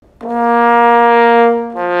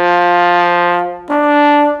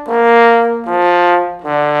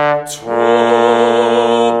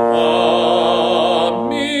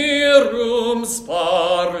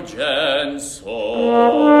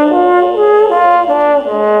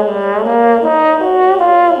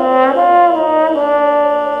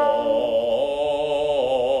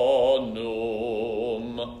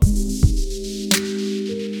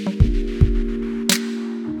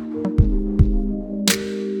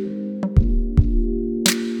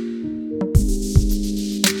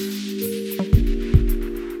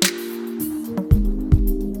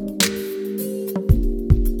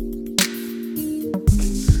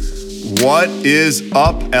What is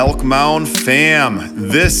up, Elk Mound fam?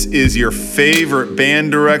 This is your favorite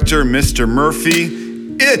band director, Mr.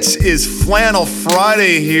 Murphy. It is Flannel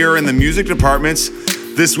Friday here in the music departments.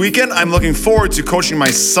 This weekend, I'm looking forward to coaching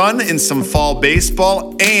my son in some fall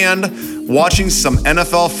baseball and watching some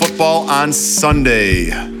NFL football on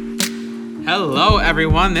Sunday. Hello,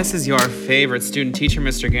 everyone. This is your favorite student teacher,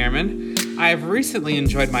 Mr. Gehrman. I have recently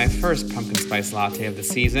enjoyed my first pumpkin spice latte of the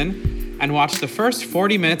season and watched the first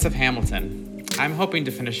 40 minutes of Hamilton. I'm hoping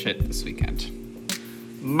to finish it this weekend.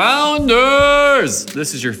 Mounders!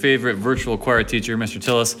 This is your favorite virtual choir teacher, Mr.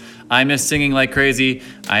 Tillis. I miss singing like crazy.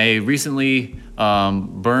 I recently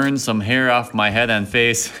burned some hair off my head and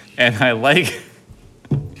face, and I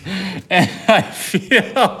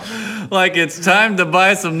feel like it's time to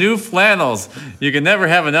buy some new flannels. You can never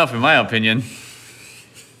have enough, in my opinion.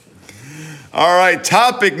 All right,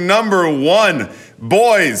 topic number one.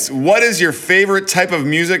 Boys, what is your favorite type of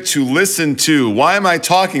music to listen to? Why am I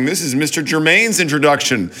talking? This is Mr. Germain's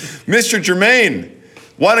introduction. Mr. Germain,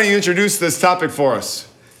 why don't you introduce this topic for us?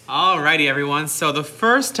 Alrighty, everyone. So the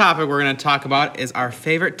first topic we're going to talk about is our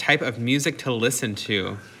favorite type of music to listen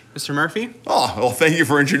to. Mr. Murphy? Oh, well, thank you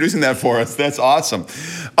for introducing that for us. That's awesome.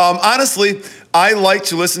 Honestly, I like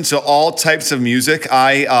to listen to all types of music.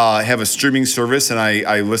 I have a streaming service, and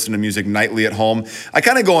I listen to music nightly at home. I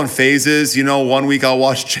kind of go in phases. You know, one week I'll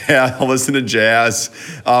watch jazz, I'll listen to jazz.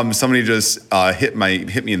 Somebody just hit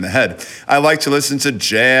me in the head. I like to listen to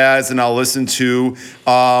jazz, and I'll listen to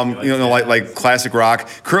like classic rock.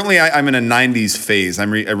 Currently, I'm in a '90s phase.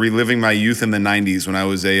 I'm reliving my youth in the '90s when I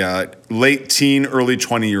was a late teen, early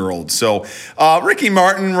 20-year-old. So Ricky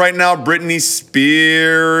Martin right now, Britney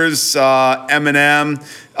Spears, Eminem,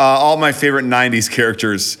 all my favorite 90s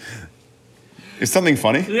characters. Is something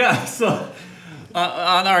funny? Yeah, so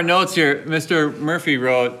on our notes here, Mr. Murphy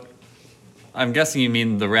wrote, I'm guessing you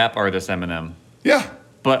mean the rap artist Eminem. Yeah.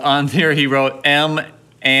 But on here he wrote M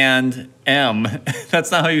and M.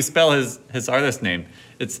 That's not how you spell his artist name.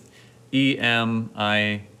 It's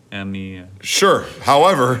E-M-I-M-E. Sure.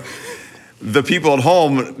 However, the people at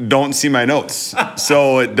home don't see my notes,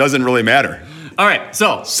 so it doesn't really matter. All right,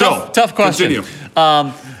 so tough question.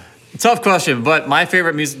 Continue. Tough question, but my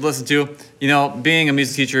favorite music to listen to, being a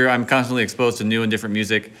music teacher, I'm constantly exposed to new and different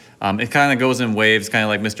music. It kind of goes in waves, kind of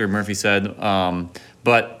like Mr. Murphy said.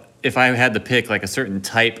 But if I had to pick like a certain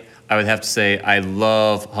type, I would have to say I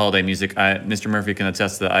love holiday music. Mr. Murphy can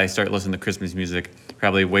attest that I start listening to Christmas music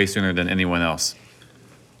probably way sooner than anyone else.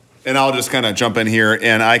 And I'll just kind of jump in here,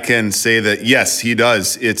 and I can say that, yes, he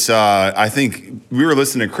does. It's, I think we were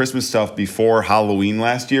listening to Christmas stuff before Halloween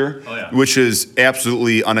last year, which is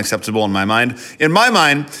absolutely unacceptable in my mind. In my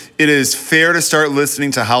mind, it is fair to start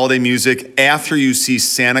listening to holiday music after you see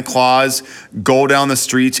Santa Claus go down the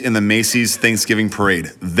street in the Macy's Thanksgiving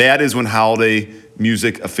Parade. That is when holiday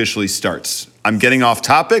music officially starts. I'm getting off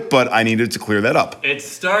topic, but I needed to clear that up. It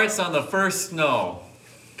starts on the first snow.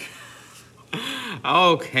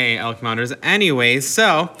 Okay, Elk Mounders. Anyways,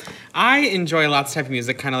 so I enjoy lots of type of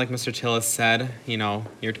music, kind of like Mr. Tillis said.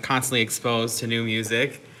 You're constantly exposed to new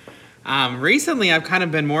music. Recently, I've kind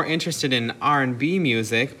of been more interested in R&B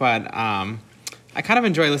music, but I kind of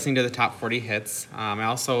enjoy listening to the top 40 hits. I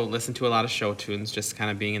also listen to a lot of show tunes, just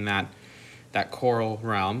kind of being in that choral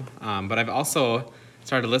realm. But I've also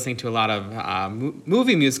started listening to a lot of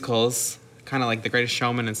movie musicals, kind of like The Greatest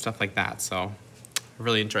Showman and stuff like that. So I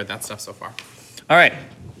really enjoyed that stuff so far. All right,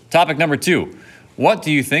 topic number 2. What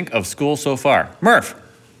do you think of school so far? Murph.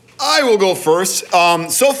 I will go first.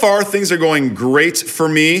 So far, things are going great for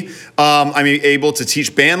me. I'm able to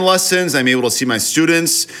teach band lessons. I'm able to see my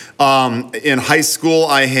students. In high school,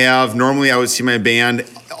 normally I would see my band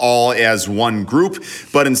all as one group,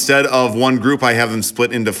 but instead of one group, I have them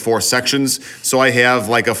split into 4 sections. So I have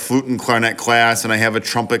like a flute and clarinet class, and I have a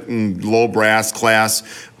trumpet and low brass class.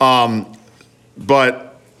 But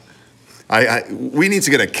we need to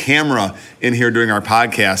get a camera in here during our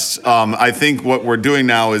podcasts. I think what we're doing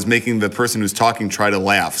now is making the person who's talking try to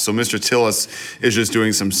laugh. So Mr. Tillis is just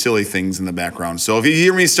doing some silly things in the background. So if you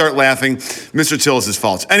hear me start laughing, Mr. Tillis'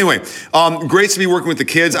 fault. Anyway, great to be working with the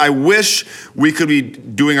kids. I wish we could be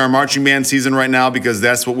doing our marching band season right now, because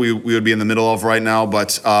that's what we would be in the middle of right now.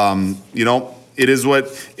 But, it is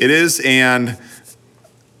what it is. And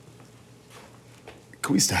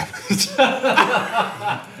can we stop?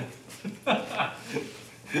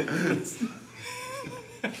 Did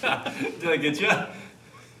I get you?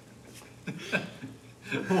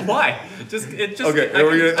 Why?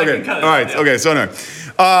 Okay. All right. Okay. So no.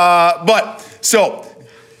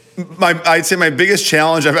 I'd say my biggest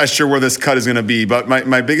challenge, I'm not sure where this cut is going to be, but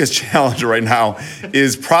my biggest challenge right now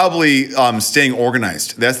is probably staying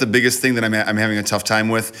organized. That's the biggest thing that I'm having a tough time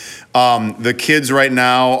with. The kids right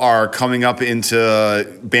now are coming up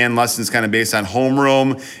into band lessons kind of based on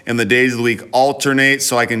homeroom, and the days of the week alternate.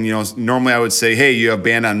 So I can, normally I would say, hey, you have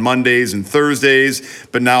band on Mondays and Thursdays,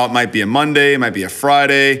 but now it might be a Monday, it might be a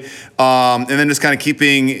Friday. And then just kind of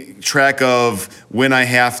keeping track of when I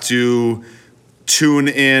have to tune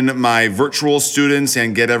in my virtual students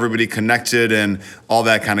and get everybody connected and all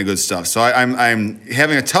that kind of good stuff. So I'm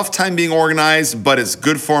having a tough time being organized, but it's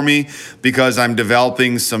good for me because I'm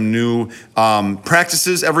developing some new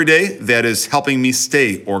practices every day that is helping me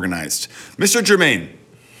stay organized. Mr. Germain.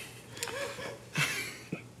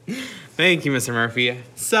 Thank you, Mr. Murphy.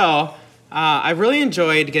 So, I've really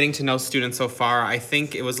enjoyed getting to know students so far. I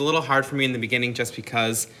think it was a little hard for me in the beginning just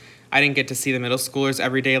because I didn't get to see the middle schoolers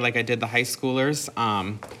every day like I did the high schoolers.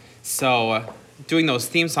 So doing those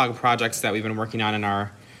theme song projects that we've been working on in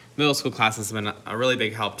our middle school classes has been a really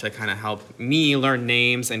big help to kind of help me learn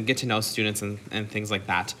names and get to know students and things like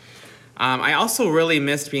that. I also really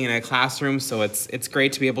missed being in a classroom, so it's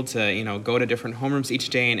great to be able to go to different homerooms each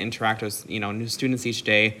day and interact with new students each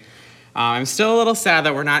day. I'm still a little sad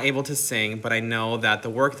that we're not able to sing, but I know that the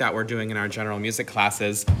work that we're doing in our general music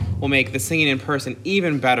classes will make the singing in person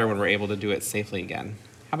even better when we're able to do it safely again.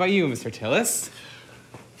 How about you, Mr. Tillis?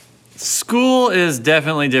 School is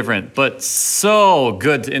definitely different, but so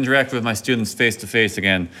good to interact with my students face to face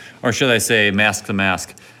again, or should I say mask to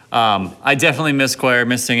mask. I definitely miss choir,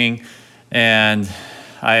 miss singing, and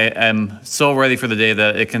I am so ready for the day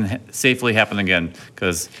that it can safely happen again,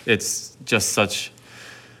 because it's just such...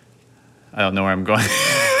 I don't know where I'm going.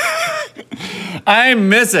 I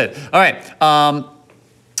miss it. All right.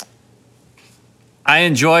 I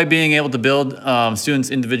enjoy being able to build students'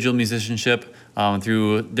 individual musicianship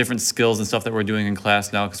through different skills and stuff that we're doing in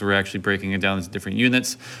class now because we're actually breaking it down into different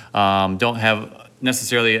units. Don't have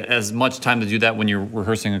necessarily as much time to do that when you're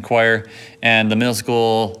rehearsing a choir. And the middle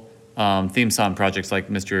school theme song projects, like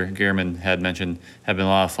Mr. Gehrman had mentioned, have been a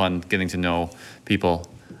lot of fun getting to know people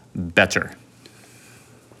better.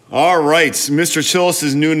 All right, Mr.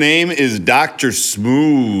 Tillis' new name is Dr.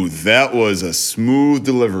 Smooth. That was a smooth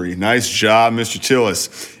delivery. Nice job, Mr.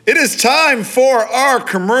 Tillis. It is time for our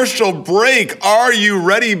commercial break. Are you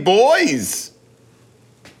ready, boys?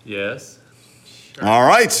 Yes. Sure. All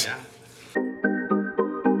right. Yeah.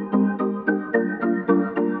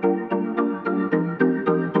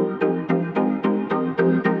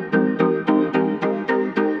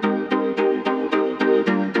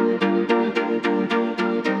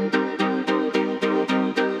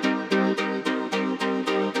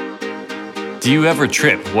 Do you ever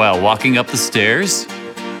trip while walking up the stairs?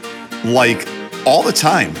 Like all the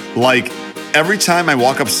time. Like every time I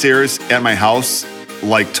walk upstairs at my house,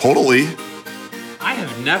 like totally. I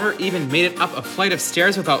have never even made it up a flight of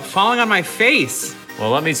stairs without falling on my face.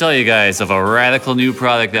 Well, let me tell you guys of a radical new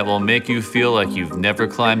product that will make you feel like you've never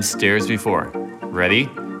climbed stairs before. Ready?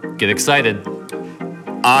 Get excited.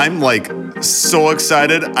 I'm like so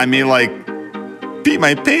excited. I may like pee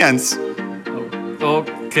my pants.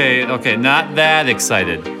 Okay, not that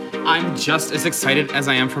excited. I'm just as excited as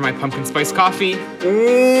I am for my pumpkin spice coffee.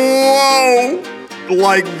 Whoa!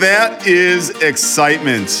 Like that is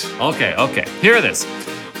excitement. Okay, hear this.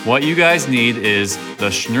 What you guys need is the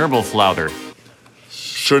Schnurblflauter.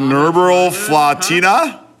 Schnurberl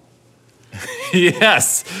Flatina?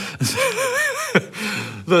 Yes.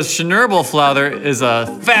 The Schnurblflauter is a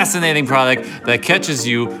fascinating product that catches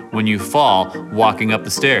you when you fall walking up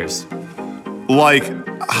the stairs. Like,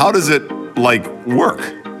 how does it, like, work?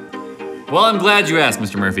 Well, I'm glad you asked,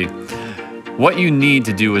 Mr. Murphy. What you need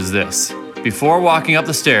to do is this. Before walking up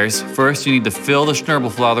the stairs, first you need to fill the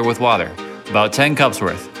Schnurblflauter with water, about 10 cups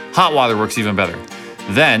worth. Hot water works even better.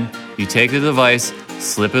 Then, you take the device,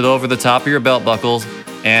 slip it over the top of your belt buckles,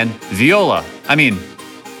 and voila!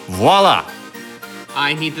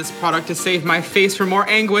 I need this product to save my face from more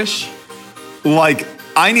anguish. Like,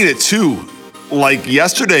 I need it too. Like,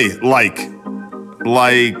 yesterday, like,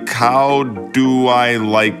 how do I,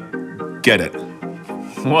 get it?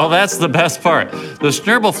 Well, that's the best part. The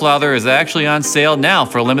Schnurblflauter is actually on sale now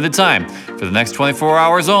for a limited time. For the next 24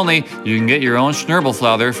 hours only, you can get your own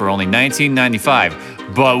Schnurblflauter for only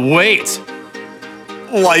 $19.95. But wait!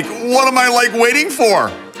 Like, what am I, waiting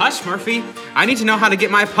for? Hush, Murphy. I need to know how to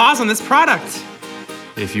get my paws on this product.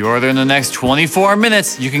 If you order in the next 24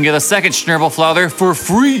 minutes, you can get a second Schnurblflauter for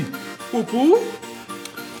free. Whoop-whoop.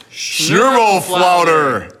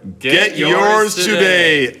 Schnurblflauter. Get yours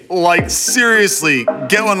today. Like, seriously,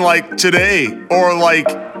 get one, today. Or,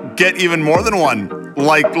 get even more than one.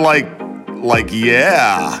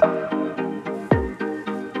 yeah.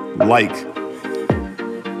 Like.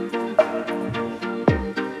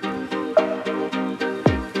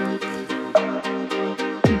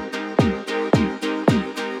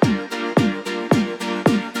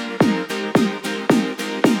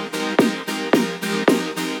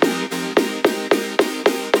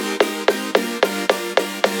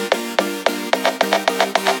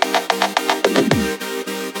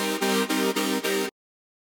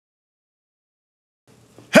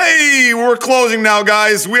 Hey, we're closing now,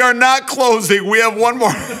 guys. We are not closing. We have one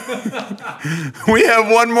more. We have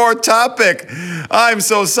one more topic. I'm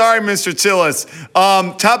so sorry, Mr. Tillis.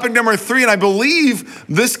 Topic number 3, and I believe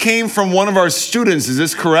this came from one of our students. Is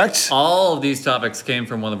this correct? All of these topics came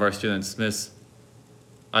from one of our students, Miss.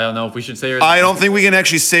 I don't know if we should say her. I don't think we can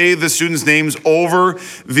actually say the students' names over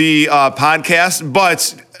the podcast,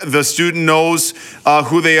 but the student knows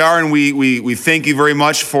who they are, and we thank you very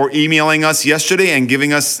much for emailing us yesterday and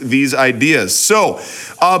giving us these ideas. So,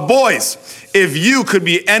 boys, if you could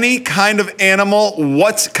be any kind of animal,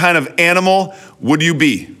 what kind of animal would you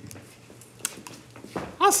be?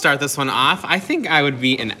 I'll start this one off. I think I would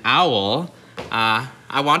be an owl.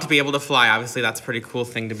 I want to be able to fly. Obviously, that's a pretty cool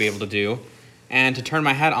thing to be able to do. And to turn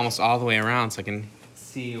my head almost all the way around so I can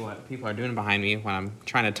see what people are doing behind me when I'm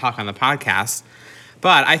trying to talk on the podcast.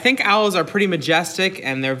 But I think owls are pretty majestic,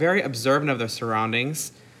 and they're very observant of their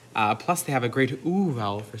surroundings. Plus, they have a great ooh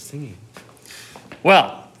owl for singing.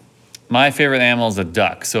 Well, my favorite animal is a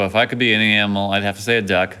duck. So if I could be any animal, I'd have to say a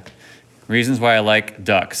duck. Reasons why I like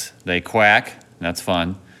ducks. They quack, that's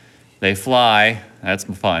fun. They fly, that's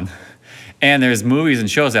fun. And there's movies and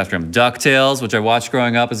shows after them. DuckTales, which I watched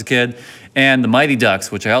growing up as a kid, and The Mighty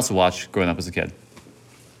Ducks, which I also watched growing up as a kid.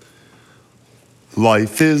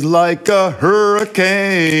 Life is like a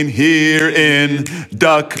hurricane here in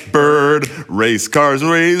Duckbird. Race cars,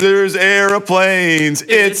 razors, airplanes.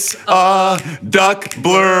 It's a duck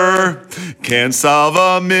blur. Can't solve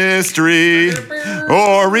a mystery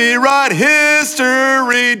or rewrite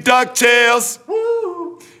history. DuckTales.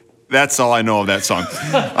 That's all I know of that song.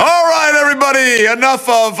 All right, everybody. Enough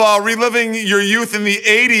of reliving your youth in the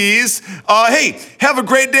 80s. Hey, have a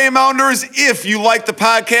great day, Mounders. If you like the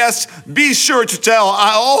podcast, be sure to tell.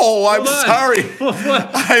 I'm sorry.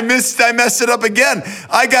 I messed it up again.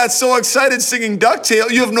 I got so excited singing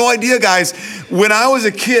DuckTales. You have no idea, guys. When I was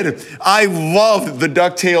a kid, I loved the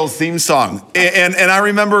DuckTales theme song. And I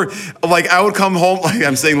remember, like, I would come home, like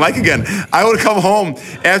I'm saying like again, I would come home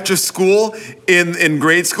after school in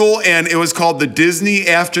grade school, and it was called the Disney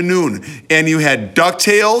Afternoon. And you had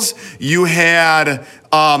DuckTales, you had,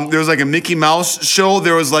 there was like a Mickey Mouse show,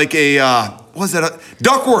 there was like a, what was that?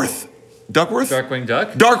 Duckworth? Darkwing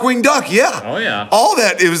Duck? Darkwing Duck, yeah. Oh, yeah. All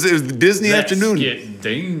that, it was the Disney Afternoon. Let's get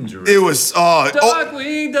dangerous. It was,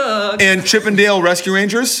 Darkwing Duck. And Chip and Dale Rescue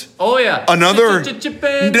Rangers. Oh, yeah. Another Chip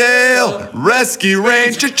and Dale Rescue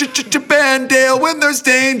Ranger. Chip and Dale when there's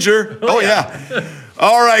danger. Oh, yeah.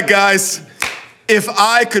 All right, guys. If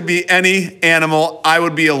I could be any animal, I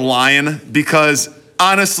would be a lion, because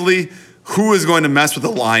honestly, who is going to mess with a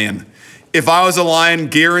lion? If I was a lion,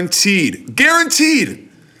 guaranteed,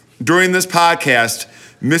 during this podcast,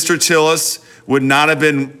 Mr. Tillis would not have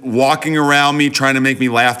been walking around me trying to make me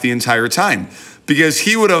laugh the entire time, because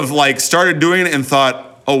he would have like started doing it and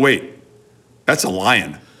thought, oh wait, that's a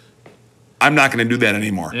lion. I'm not going to do that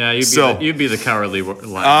anymore. Yeah, you'd be the cowardly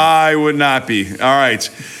lion. I would not be. All right.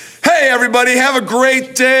 Hey, everybody, have a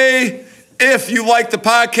great day. If you like the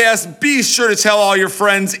podcast, be sure to tell all your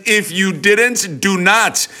friends. If you didn't, do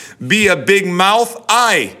not be a big mouth.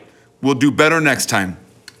 I will do better next time.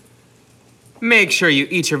 Make sure you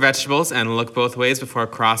eat your vegetables and look both ways before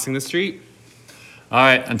crossing the street. All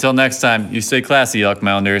right, until next time, you stay classy, Elk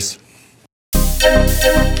Mounders.